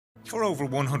For over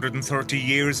 130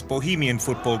 years, Bohemian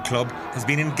Football Club has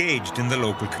been engaged in the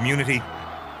local community.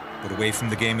 But away from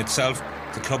the game itself,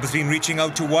 the club has been reaching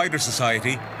out to wider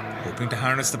society, hoping to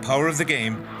harness the power of the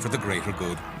game for the greater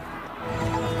good.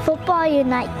 Football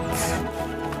unites.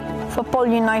 Football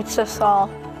unites us all.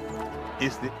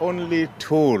 It's the only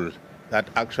tool that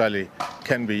actually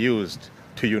can be used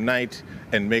to unite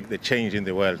and make the change in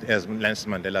the world, as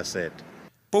Nelson Mandela said.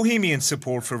 Bohemian's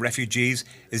support for refugees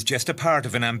is just a part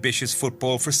of an ambitious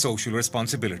football for social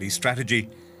responsibility strategy.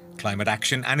 Climate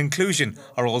action and inclusion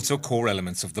are also core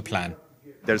elements of the plan.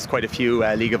 There's quite a few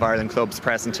League of Ireland clubs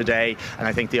present today, and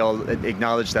I think they all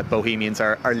acknowledge that Bohemians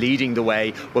are leading the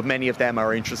way, but many of them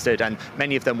are interested, and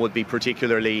many of them would be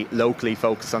particularly locally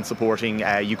focused on supporting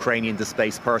Ukrainian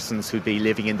displaced persons who'd be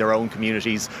living in their own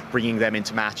communities, bringing them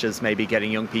into matches, maybe getting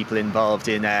young people involved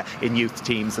in youth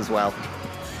teams as well.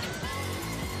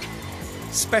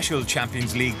 Special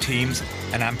Champions League teams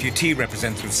and amputee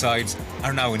representative sides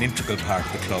are now an integral part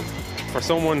of the club. For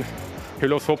someone who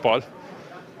loves football,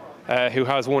 who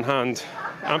has one hand,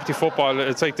 amputee football,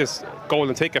 it's like this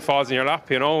golden ticket falls in your lap,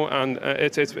 you know, and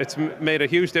it's made a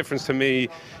huge difference to me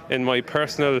in my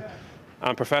personal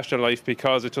and professional life,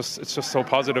 because it's just so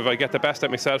positive. I get the best at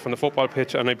myself on the football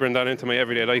pitch, and I bring that into my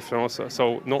everyday life, you know,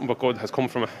 so nothing but good has come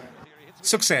from it.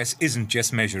 Success isn't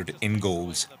just measured in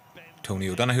goals. Tony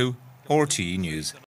O'Donoghue, RTE News.